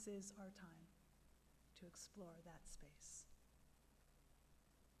 This is our time to explore that space.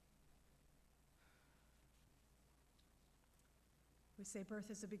 We say birth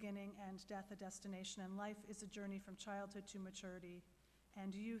is a beginning and death a destination, and life is a journey from childhood to maturity,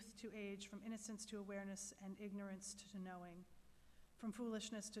 and youth to age, from innocence to awareness and ignorance to knowing, from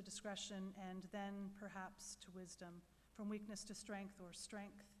foolishness to discretion, and then perhaps to wisdom, from weakness to strength, or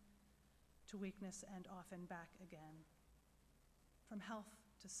strength to weakness, and often back again. From health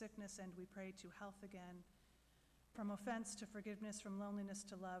to sickness, and we pray to health again. From offense to forgiveness, from loneliness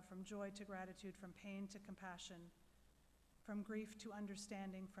to love, from joy to gratitude, from pain to compassion, from grief to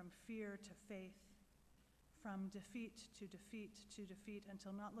understanding, from fear to faith, from defeat to defeat to defeat,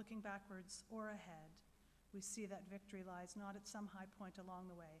 until not looking backwards or ahead, we see that victory lies not at some high point along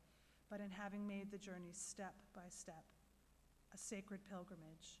the way, but in having made the journey step by step, a sacred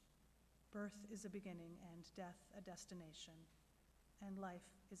pilgrimage. Birth is a beginning and death a destination, and life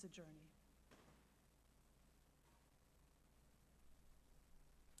is a journey.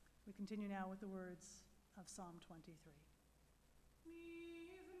 We continue now with the words of Psalm 23.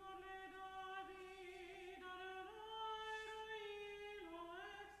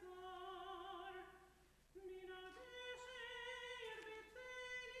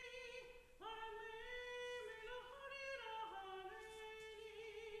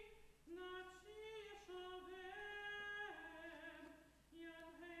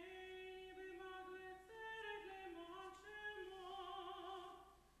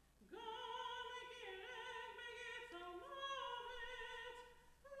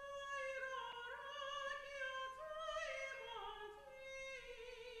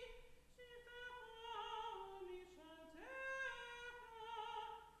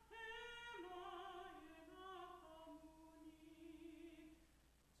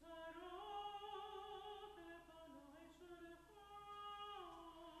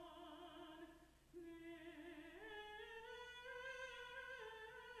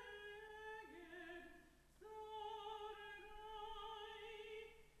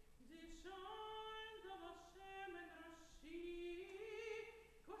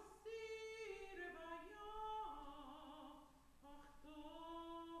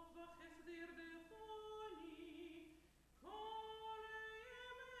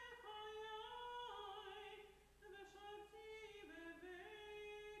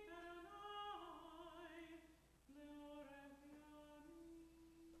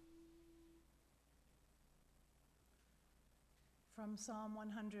 From Psalm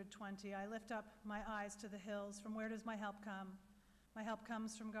 120, I lift up my eyes to the hills. From where does my help come? My help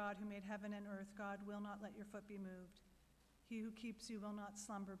comes from God who made heaven and earth. God will not let your foot be moved. He who keeps you will not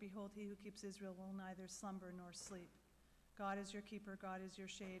slumber. Behold, he who keeps Israel will neither slumber nor sleep. God is your keeper, God is your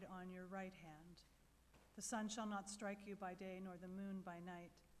shade on your right hand. The sun shall not strike you by day, nor the moon by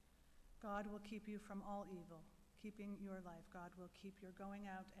night. God will keep you from all evil, keeping your life. God will keep your going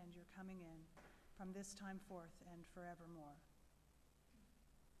out and your coming in from this time forth and forevermore.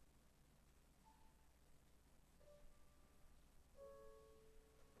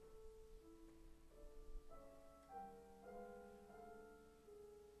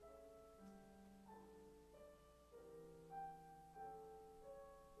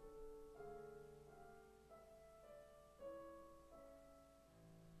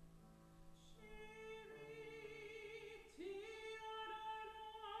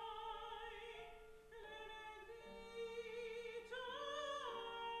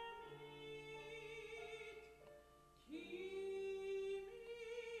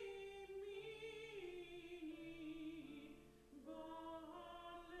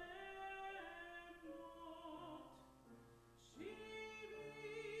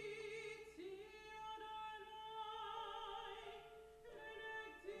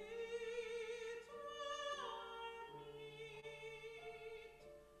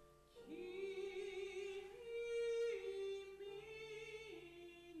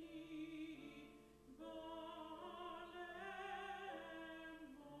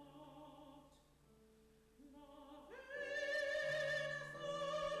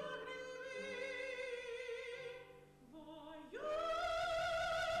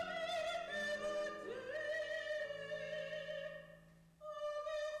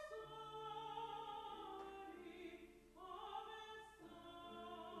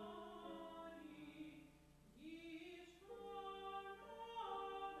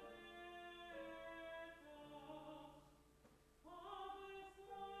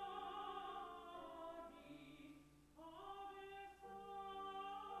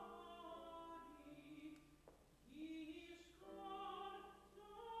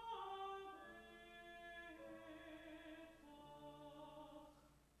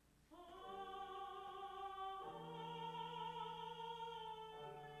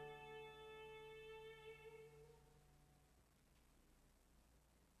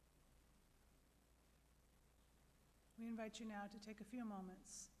 We invite you now to take a few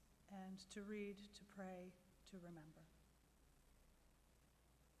moments and to read, to pray, to remember.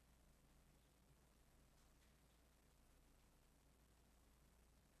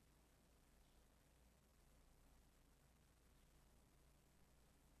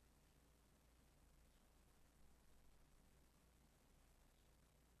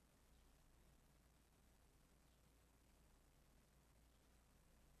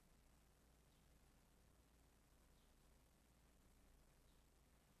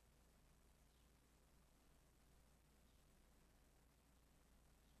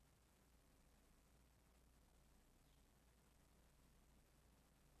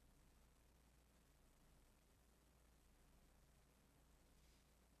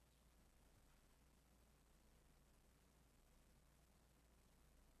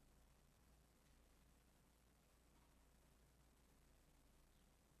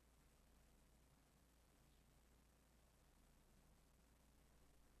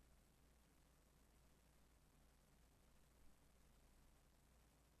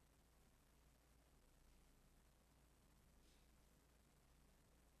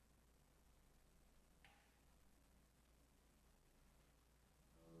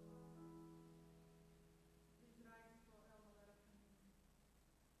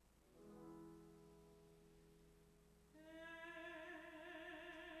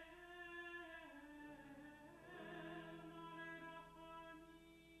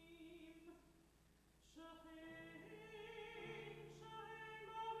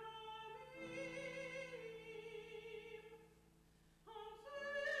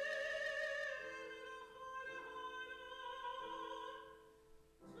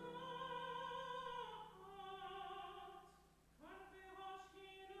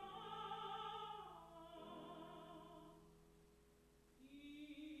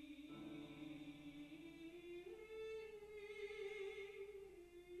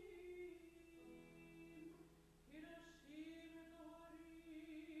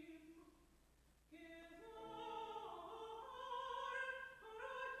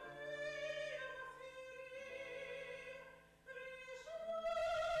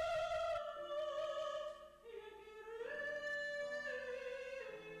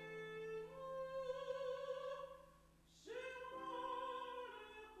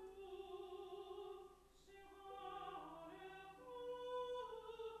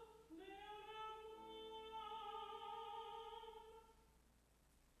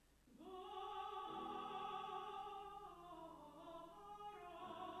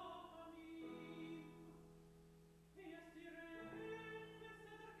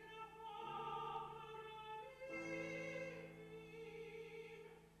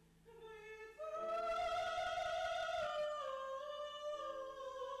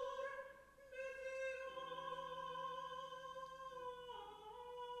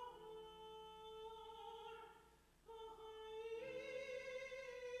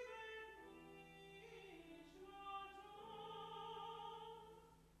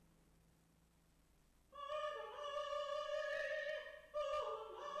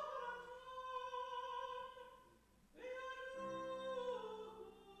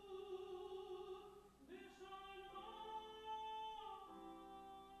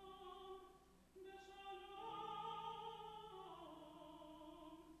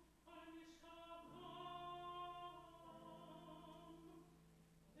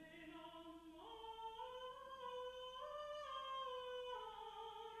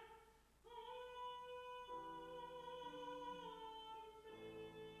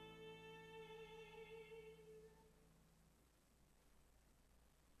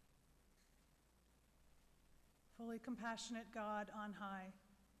 Holy, compassionate God on high,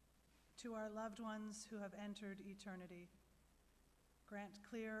 to our loved ones who have entered eternity, grant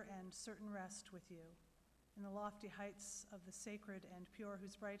clear and certain rest with you in the lofty heights of the sacred and pure,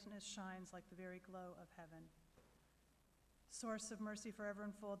 whose brightness shines like the very glow of heaven. Source of mercy, forever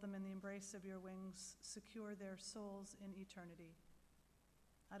enfold them in the embrace of your wings. Secure their souls in eternity.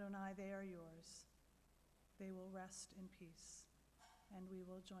 Adonai, they are yours. They will rest in peace, and we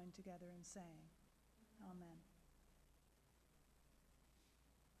will join together in saying, Amen.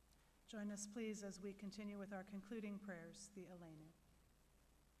 Join us, please, as we continue with our concluding prayers, the Elenu.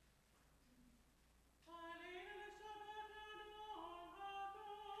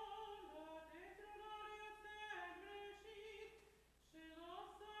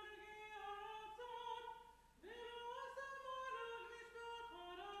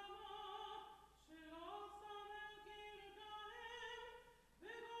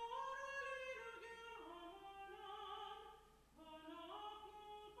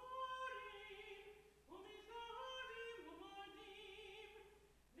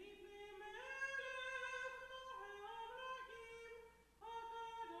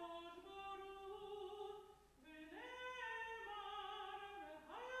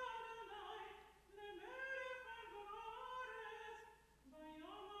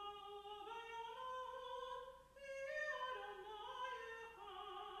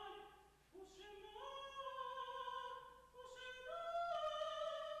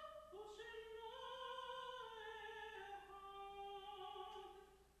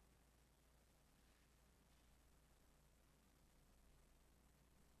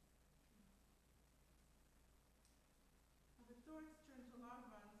 Our thoughts turn to loved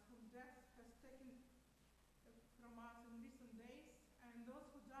ones whom death has taken from us in recent days, and those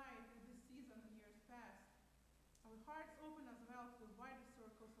who died in this season in years past. Our hearts open as well to the wider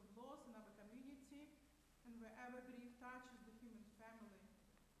circles of loss in our community and wherever grief touches the human family.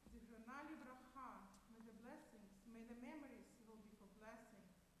 Zichrona livracha, may the blessings, may the memories will be for blessing.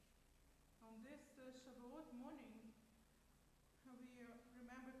 On this Shavuot morning, we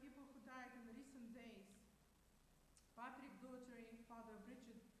remember people who died in the recent days. Patrick Daughtry, Father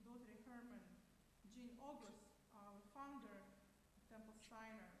Bridget Daughtry Herman, Jean August, our founder of Temple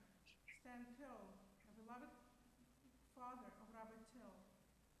Steiner, Stan Till, a beloved father of Robert Till,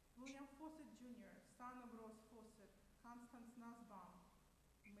 William Fawcett Jr., son of Rose Fawcett, Constance Nussbaum,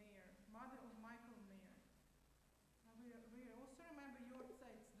 Mayor, mother of Michael Mayer. We also remember your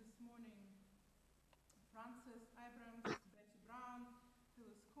saints this morning: Francis Abrams, Betty Brown,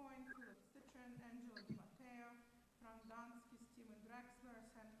 Phyllis Coyne, Philip Citron, Angela Di Matteo, Frank Dansky, Stephen Drexler,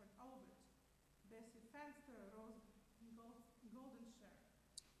 Sanford Albert, Bessie Fenster, Rose Goldenshire,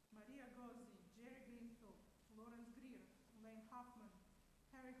 Maria Gozzi, Jerry Greenfield, Lawrence Greer, Lane Hoffman,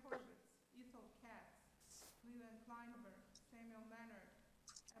 Harry Horvitz, Ethel Katz, Leland Kleinberg, Samuel Leonard,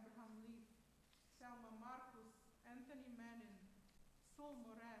 Abraham Leaf, Selma Marcus, Anthony Manning, Saul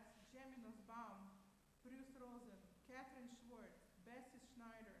Moraes, Jamie Nussbaum, Bruce Rosen, Catherine Schwartz, Bessie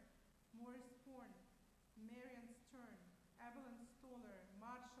Schneider, Morris Porn, Marian Stern, Evelyn Stoller,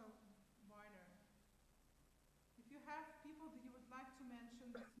 Marshall Weiner. If you have people that you would like to mention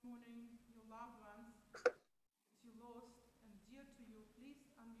this morning, your loved ones that you lost and dear to you, please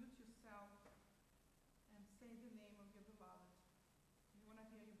unmute yourself and say the name of your beloved. We want to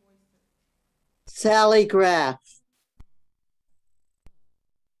hear your voices. Sally Graff.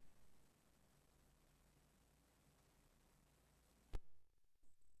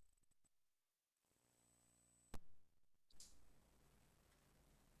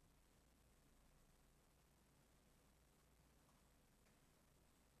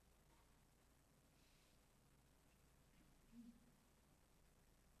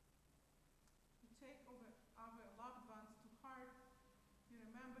 We take over our loved ones to heart. We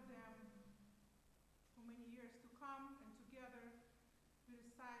remember them for many years to come, and together we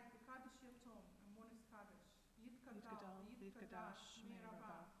recite the Kaddish Yatom and Monis Kaddish. Yid Kadal, Yid Kadash, Shmei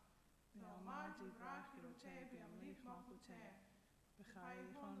Rabbah. Ve'almad yivrach Yeruteh ve'amlich malchuteh.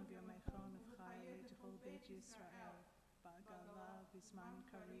 V'chayechon v'yomechon v'chayeh techol Beit Yisrael. Ba'gala v'zman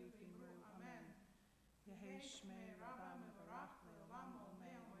kariv v'imru. Amen. Yehei Shmei Rabbah mevarach le'olam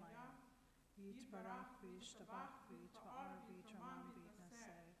olmei omayah. Yitbarach v'yishtabach v'yitpa'ar v'yitramam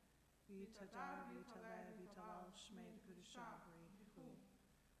v'yitnaseh. V'yitadar v'yitaleh v'yitalal Shmei Kedusha v'yichu.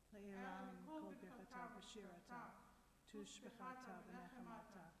 Le'elam kol birchata v'shirata. Tushbechata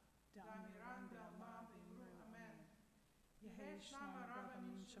v'nechemata. Da'amiran be'alma v'imru. Amen. Yehei Shlama Rabba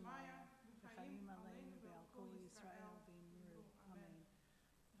min Shemaya. V'chaim aleinu ve'al kol Yisrael v'imru. Amen.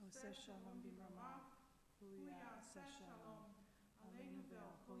 Oseh shalom b'mrama. Huya aseh shalom. Aleinu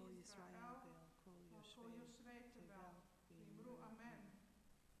ve'al kol Yisrael ve'al kol yoshvei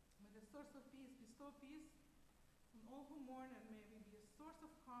peace on all who mourn, and may we be a source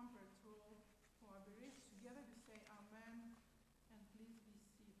of comfort to all who are bereaved. Together we say Amen, and please be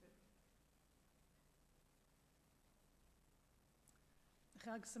seated.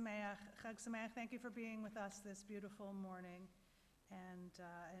 Chag Sameach. Chag Sameach, thank you for being with us this beautiful morning. And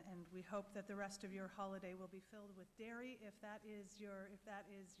we hope that the rest of your holiday will be filled with dairy. If that is your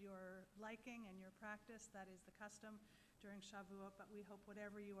liking and your practice, that is the custom during Shavuot. But we hope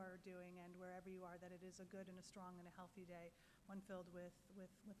whatever you are doing and wherever you are, that it is a good and a strong and a healthy day, one filled with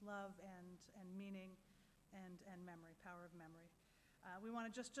love and meaning and memory, power of memory. We want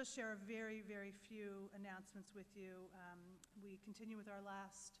to just share a very, very few announcements with you. We continue with our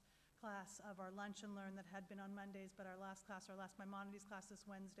last class of our Lunch and Learn that had been on Mondays, but our last Maimonides class is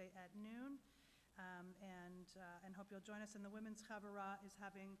Wednesday at noon. And hope you'll join us. And the Women's Chavurah is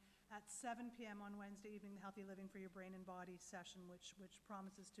having at 7 p.m. on Wednesday evening the Healthy Living for Your Brain and Body session, which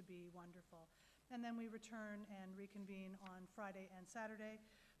promises to be wonderful. And then we return and reconvene on Friday and Saturday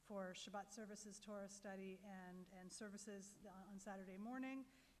for Shabbat services, Torah study, and services on Saturday morning.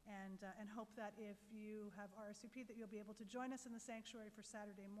 And hope that if you have RSVP that you'll be able to join us in the sanctuary for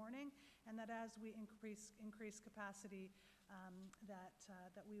Saturday morning, and that as we increase capacity,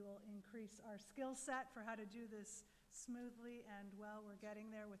 that we will increase our skill set for how to do this smoothly and well. We're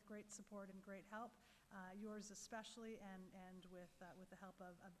getting there with great support and great help, yours especially, and with the help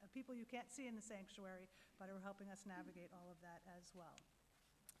of people you can't see in the sanctuary, but are helping us navigate all of that as well.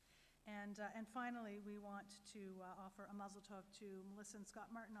 And finally, we want to offer a mazel tov to Melissa and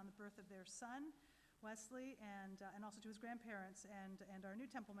Scott Martin on the birth of their son, Wesley, and also to his grandparents and our new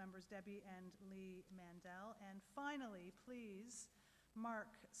temple members, Debbie and Lee Mandel. And finally, please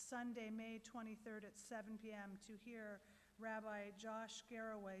mark Sunday, May 23rd at 7 p.m. to hear Rabbi Josh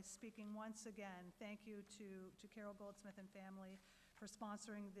Garraway speaking once again. Thank you to Carol Goldsmith and family for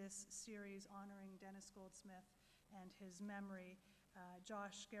sponsoring this series honoring Dennis Goldsmith and his memory.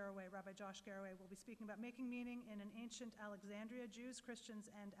 Rabbi Josh Garraway will be speaking about making meaning in an ancient Alexandria, Jews,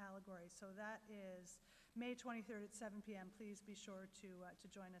 Christians, and allegories. So that is May 23rd at 7 p.m. Please be sure to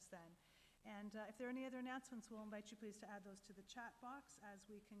join us then. And if there are any other announcements, we'll invite you please to add those to the chat box as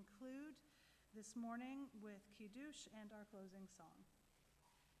we conclude this morning with Kiddush and our closing song.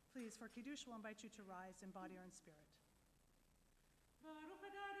 Please, for Kiddush, we'll invite you to rise in body or in spirit.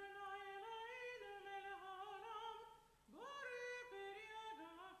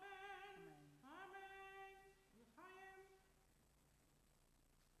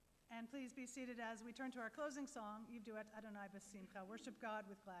 And please be seated as we turn to our closing song, Yivdu et Adonai b'simcha, worship God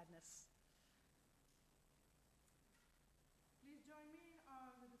with gladness. Please join me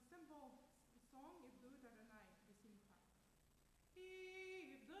with a simple song, Yivdu et Adonai b'simcha.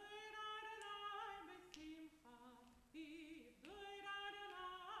 Yivdu et Adonai b'simcha, Yivdu et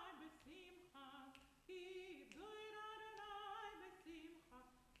Adonai b'simcha, Yivdu et Adonai b'simcha,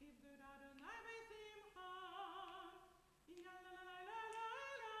 Yivdu et Adonai b'simcha.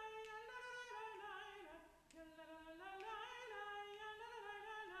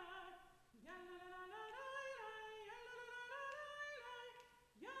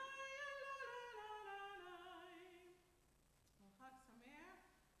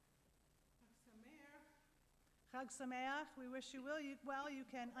 Chag Sameach. We wish you well. You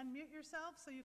can unmute yourself so you